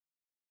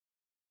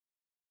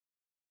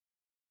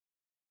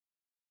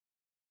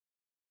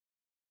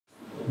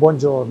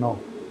Buongiorno,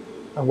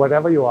 and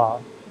wherever you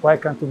are,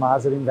 welcome to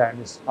Maser in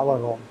Venice, our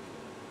home.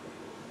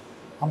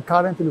 I'm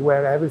currently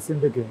where everything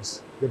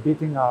begins, the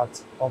beating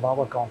heart of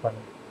our company,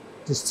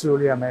 this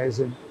truly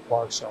amazing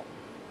workshop.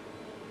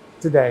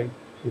 Today,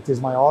 it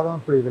is my honor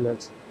and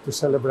privilege to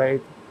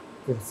celebrate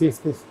the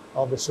 50th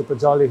of the Super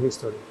Jolly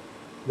history,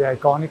 the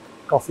iconic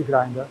coffee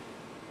grinder,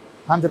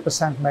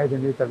 100% made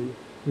in Italy,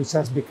 which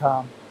has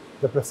become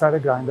the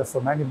preferred grinder for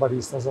many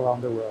baristas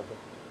around the world.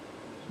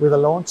 With the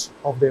launch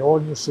of the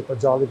all-new Super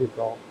Jolly V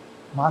Pro,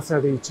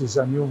 Maser reaches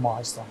a new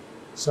milestone.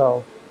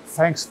 So,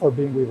 thanks for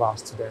being with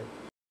us today.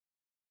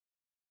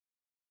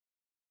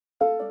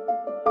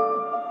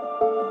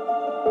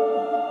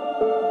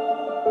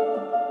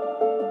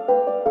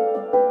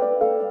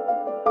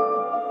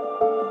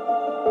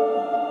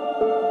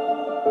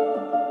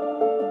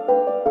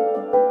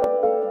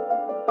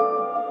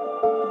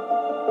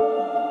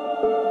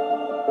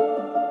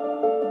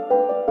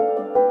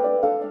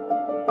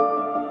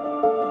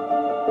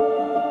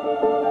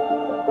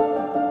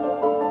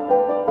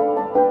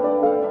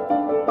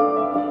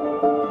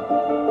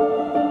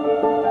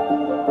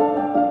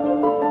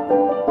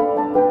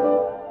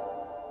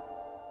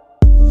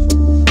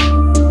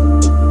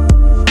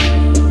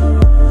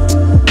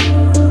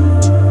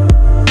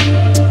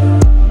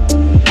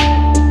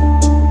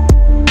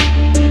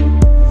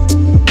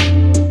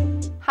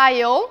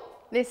 Hi all,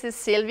 this is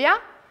Silvia.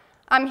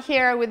 I'm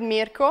here with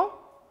Mirko,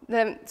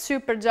 the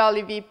Super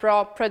Jolly V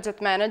Pro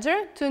project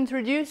manager, to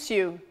introduce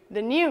you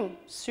the new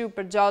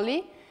Super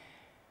Jolly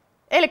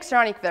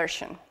electronic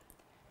version.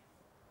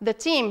 The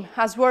team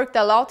has worked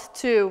a lot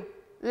to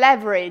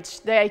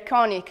leverage the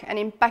iconic and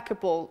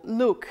impeccable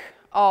look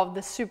of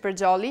the Super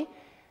Jolly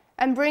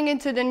and bring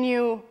it to the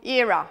new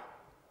era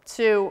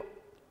to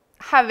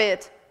have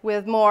it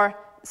with more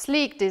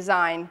sleek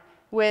design,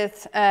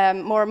 with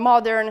more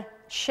modern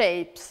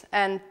shapes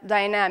and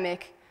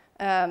dynamic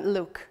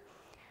look.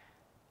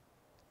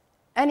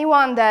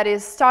 Anyone that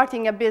is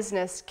starting a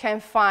business can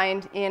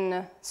find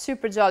in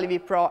Super Jolly V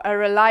Pro a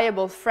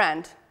reliable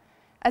friend,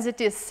 as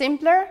it is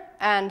simpler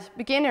and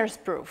beginner's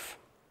proof.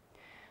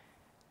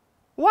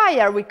 Why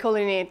are we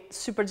calling it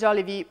Super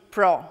Jolly V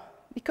Pro?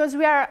 Because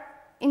we are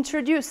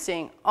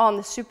introducing on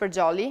the Super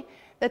Jolly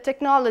the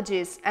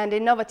technologies and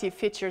innovative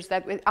features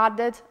that we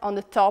added on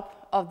the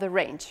top of the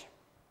range.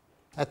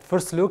 At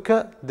first look,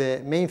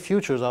 the main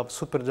features of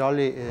Super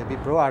Jolly V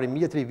Pro are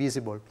immediately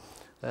visible.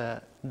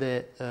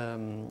 The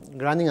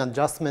grinding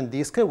adjustment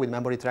disc with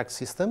memory track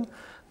system,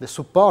 the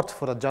support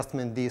for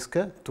adjustment disc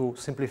to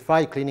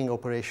simplify cleaning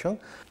operation,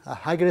 a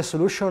high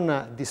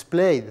resolution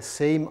display, the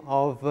same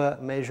of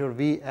Measure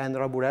V and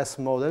Robur S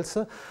models,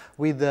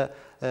 with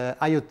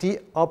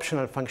IoT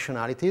optional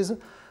functionalities,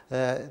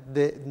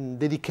 the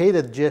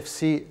dedicated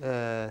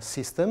GFC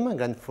system,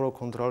 Grand Flow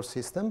Control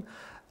System,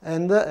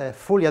 and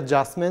fully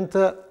adjustment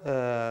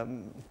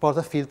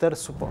portafilter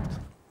support.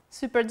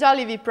 Super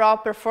Jolly V Pro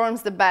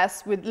performs the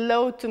best with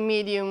low to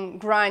medium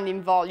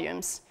grinding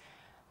volumes,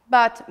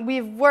 but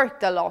we've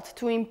worked a lot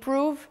to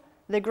improve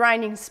the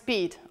grinding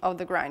speed of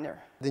the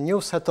grinder. The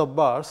new set of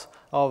bars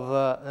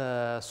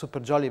of Super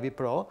Jolly V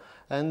Pro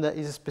and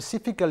is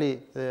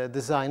specifically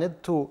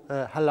designed to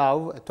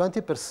allow a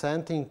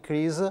 20%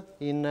 increase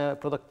in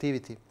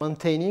productivity,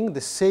 maintaining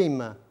the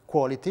same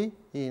quality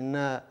in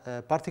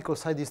particle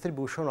size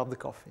distribution of the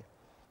coffee.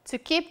 To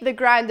keep the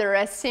grinder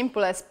as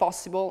simple as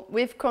possible,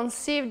 we've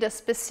conceived a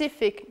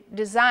specific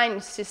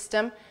design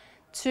system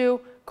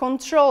to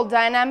control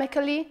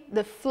dynamically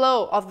the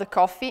flow of the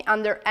coffee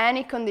under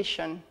any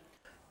condition.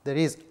 There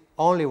is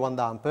only one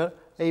damper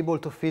able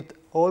to fit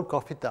all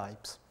coffee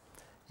types.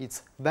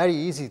 It's very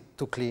easy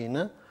to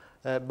clean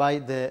by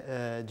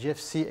the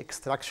GFC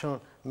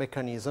extraction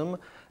mechanism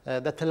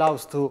that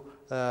allows to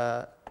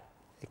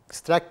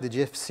extract the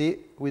GFC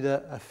with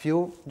a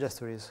few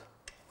gestures.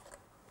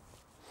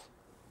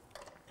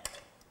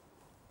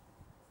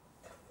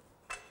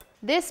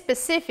 This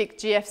specific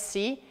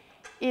GFC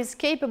is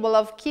capable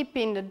of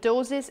keeping the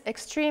doses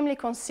extremely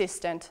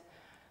consistent.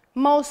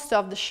 Most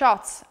of the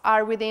shots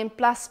are within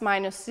plus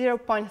minus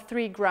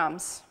 0.3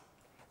 grams.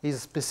 It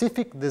is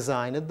specifically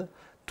designed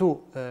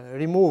to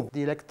remove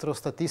the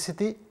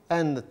electrostaticity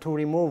and to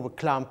remove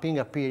clumping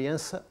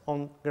appearance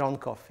on ground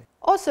coffee.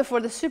 Also for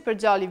the Super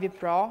Jolly V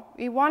Pro,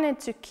 we wanted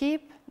to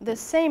keep the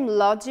same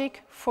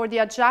logic for the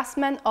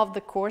adjustment of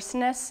the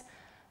coarseness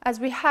as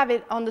we have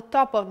it on the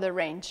top of the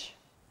range.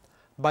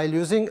 By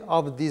using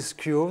of these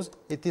curves,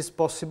 it is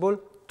possible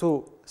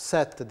to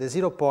set the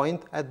 0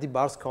 point at the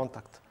bar's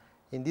contact.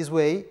 In this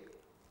way,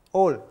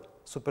 all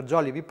Super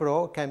Jolly V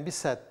Pro can be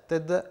set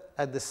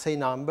at the same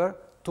number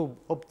to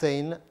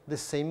obtain the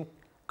same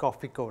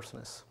coffee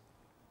coarseness.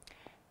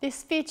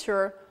 This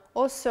feature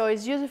also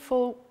is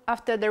useful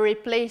after the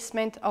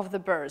replacement of the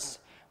burrs,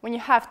 when you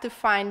have to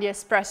find the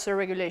espresso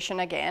regulation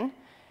again,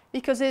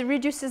 because it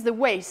reduces the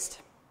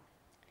waste.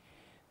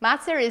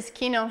 Maser is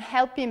keen on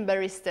helping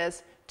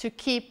baristas to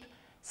keep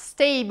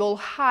stable,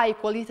 high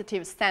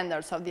qualitative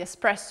standards of the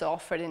espresso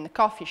offered in the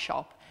coffee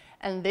shop,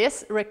 and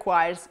this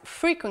requires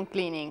frequent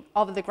cleaning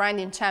of the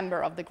grinding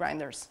chamber of the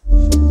grinders.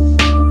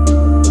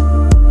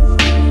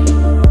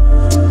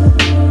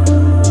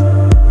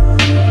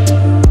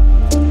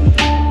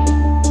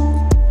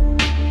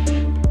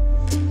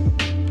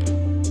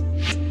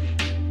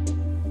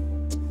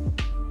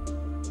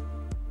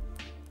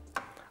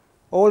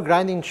 all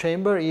grinding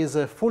chamber is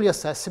fully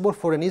accessible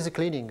for an easy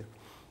cleaning.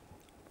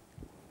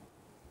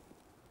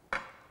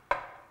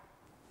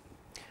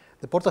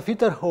 The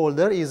portafilter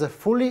holder is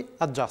fully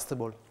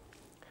adjustable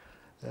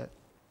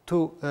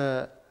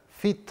to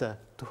fit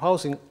to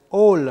housing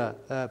all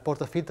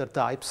portafilter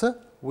types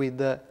with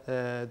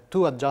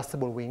 2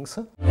 adjustable wings.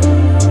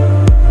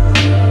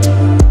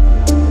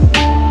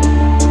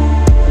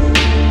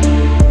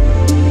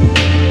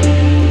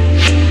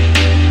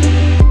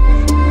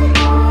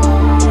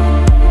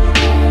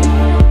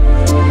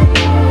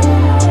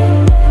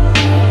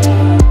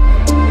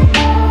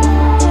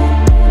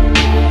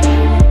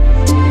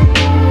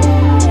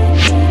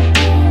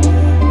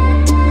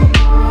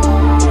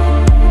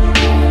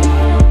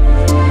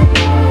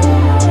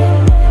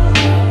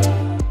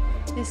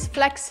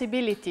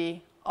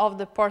 Flexibility of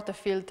the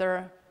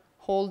portafilter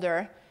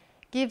holder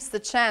gives the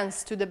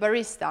chance to the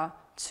barista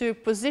to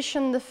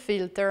position the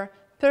filter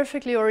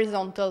perfectly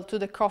horizontal to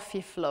the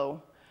coffee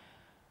flow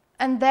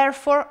and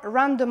therefore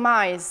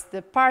randomize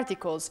the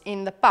particles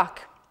in the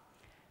puck.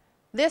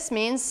 This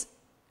means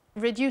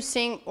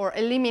reducing or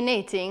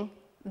eliminating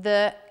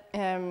the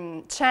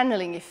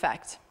channeling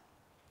effect.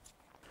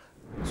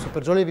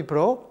 Super Jolly V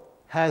Pro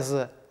has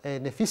an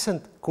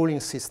efficient cooling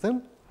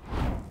system.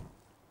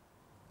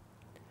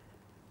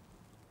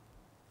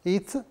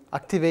 It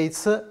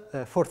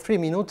activates for 3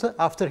 minutes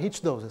after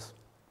each dose.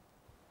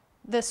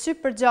 The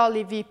Super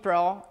Jolly V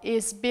Pro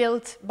is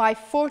built by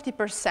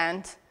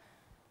 40%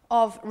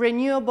 of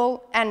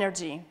renewable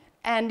energy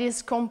and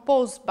is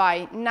composed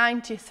by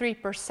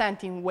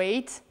 93% in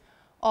weight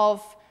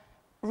of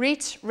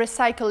rich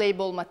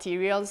recyclable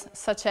materials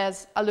such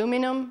as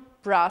aluminum,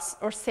 brass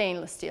or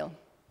stainless steel.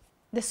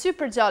 The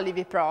Super Jolly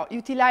V Pro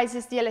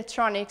utilizes the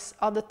electronics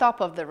at the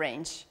top of the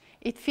range.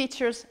 It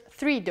features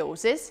 3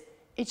 doses,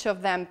 each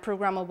of them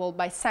programmable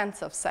by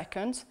cents of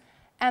seconds,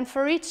 and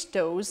for each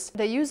dose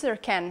the user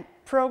can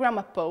program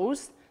a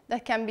pose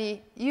that can be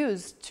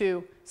used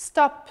to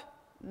stop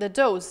the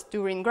dose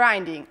during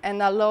grinding and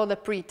allow the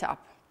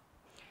pre-tap.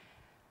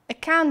 A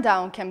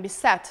countdown can be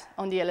set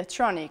on the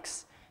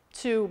electronics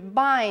to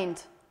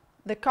bind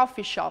the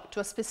coffee shop to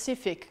a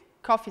specific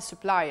coffee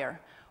supplier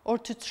or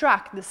to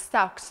track the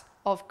stocks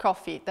of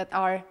coffee that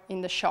are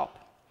in the shop.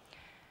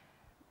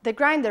 The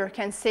grinder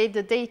can save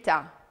the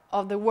data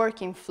of the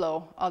working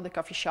flow of the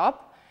coffee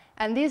shop,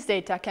 and this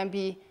data can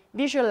be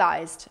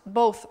visualized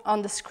both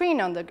on the screen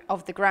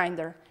of the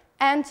grinder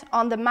and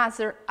on the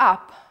Mazer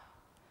app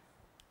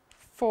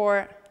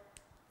for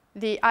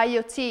the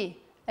IoT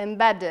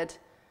embedded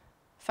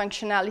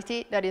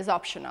functionality that is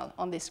optional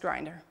on this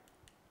grinder.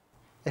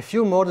 A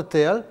few more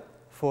details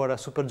for a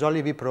Super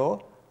Jolly V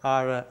Pro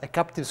are a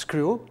captive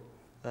screw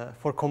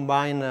for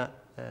combine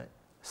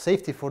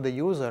safety for the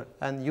user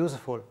and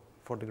useful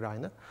for the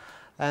grinder,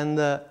 and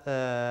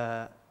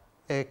a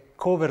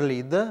cover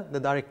lid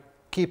that are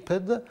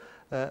equipped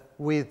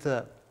with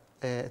a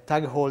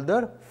tag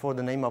holder for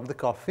the name of the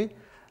coffee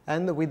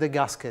and with a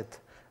gasket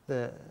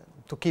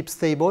to keep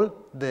stable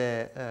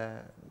the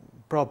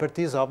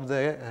properties of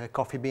the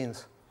coffee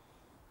beans.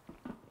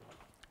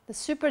 The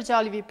Super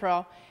Jolly V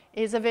Pro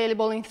is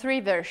available in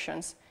 3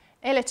 versions: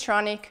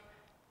 electronic,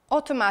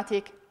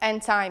 automatic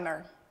and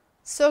timer.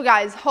 So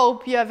guys,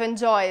 hope you have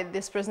enjoyed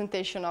this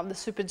presentation of the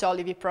Super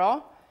Jolly V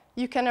Pro.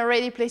 You can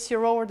already place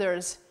your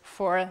orders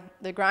for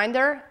the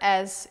grinder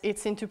as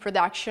it's into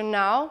production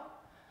now.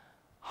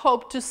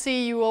 Hope to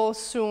see you all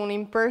soon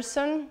in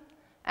person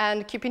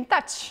and keep in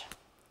touch.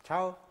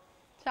 Ciao!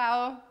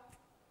 Ciao!